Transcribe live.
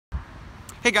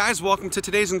Hey guys, welcome to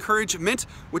today's EncourageMint,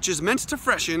 which is meant to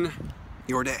freshen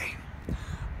your day.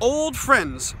 Old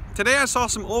friends. Today I saw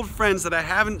some old friends that I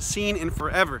haven't seen in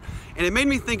forever, and it made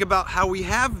me think about how we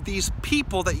have these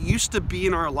people that used to be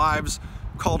in our lives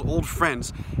called old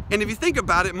friends. And if you think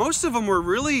about it, most of them were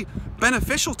really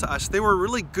beneficial to us. They were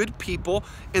really good people,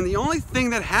 and the only thing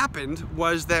that happened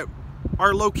was that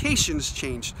our locations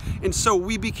changed, and so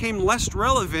we became less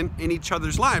relevant in each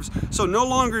other's lives. So no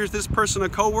longer is this person a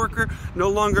coworker, no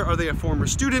longer are they a former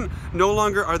student, no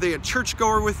longer are they a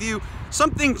churchgoer with you.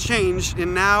 Something changed,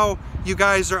 and now you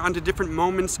guys are onto different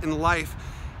moments in life.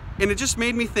 And it just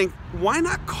made me think, why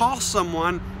not call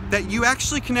someone that you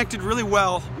actually connected really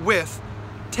well with,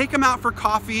 take them out for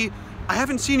coffee. I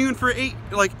haven't seen you in for eight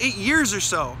years or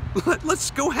so. Let's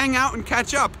go hang out and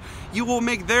catch up. You will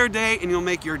make their day and you'll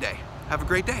make your day. Have a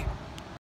great day.